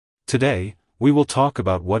Today, we will talk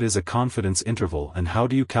about what is a confidence interval and how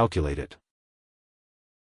do you calculate it.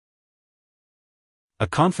 A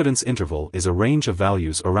confidence interval is a range of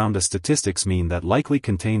values around a statistics mean that likely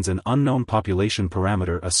contains an unknown population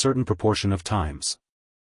parameter a certain proportion of times.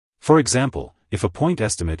 For example, if a point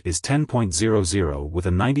estimate is 10.00 with a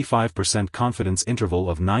 95% confidence interval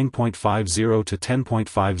of 9.50 to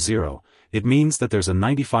 10.50, it means that there's a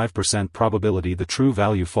 95% probability the true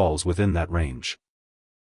value falls within that range.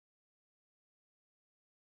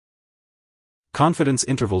 Confidence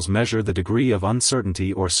intervals measure the degree of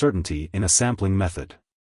uncertainty or certainty in a sampling method.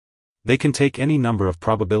 They can take any number of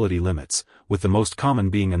probability limits, with the most common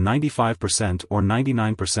being a 95% or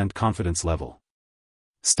 99% confidence level.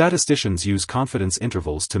 Statisticians use confidence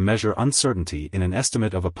intervals to measure uncertainty in an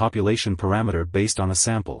estimate of a population parameter based on a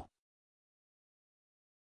sample.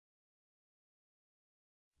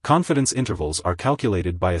 Confidence intervals are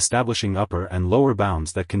calculated by establishing upper and lower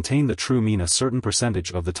bounds that contain the true mean a certain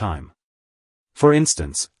percentage of the time. For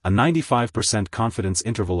instance, a 95% confidence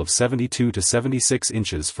interval of 72 to 76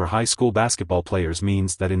 inches for high school basketball players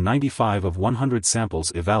means that in 95 of 100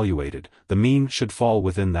 samples evaluated, the mean should fall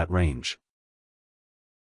within that range.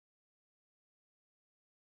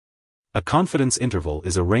 A confidence interval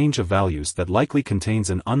is a range of values that likely contains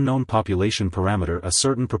an unknown population parameter a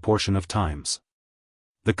certain proportion of times.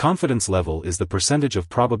 The confidence level is the percentage of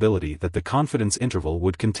probability that the confidence interval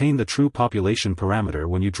would contain the true population parameter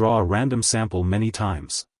when you draw a random sample many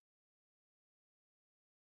times.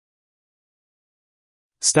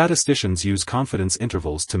 Statisticians use confidence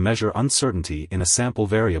intervals to measure uncertainty in a sample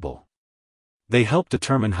variable. They help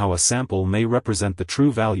determine how a sample may represent the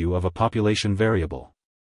true value of a population variable.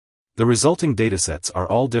 The resulting datasets are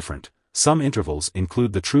all different. Some intervals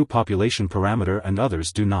include the true population parameter and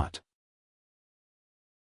others do not.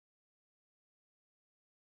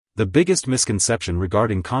 The biggest misconception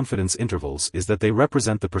regarding confidence intervals is that they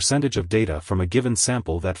represent the percentage of data from a given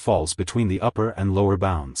sample that falls between the upper and lower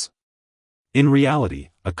bounds. In reality,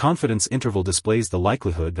 a confidence interval displays the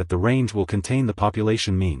likelihood that the range will contain the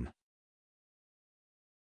population mean.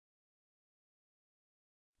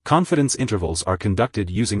 Confidence intervals are conducted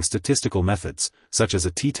using statistical methods, such as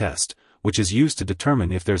a t-test, which is used to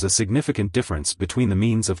determine if there's a significant difference between the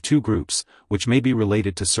means of two groups, which may be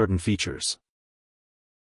related to certain features.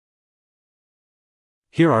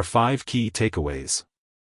 Here are 5 key takeaways.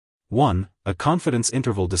 1. A confidence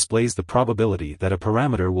interval displays the probability that a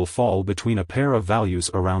parameter will fall between a pair of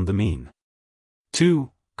values around the mean.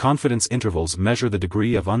 2. Confidence intervals measure the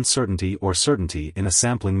degree of uncertainty or certainty in a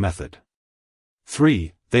sampling method.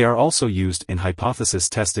 3. They are also used in hypothesis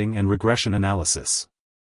testing and regression analysis.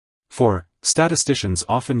 4. Statisticians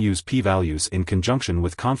often use p-values in conjunction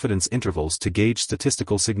with confidence intervals to gauge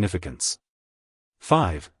statistical significance.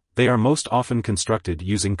 5. They are most often constructed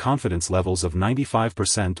using confidence levels of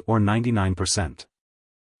 95% or 99%.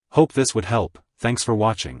 Hope this would help. Thanks for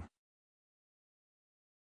watching.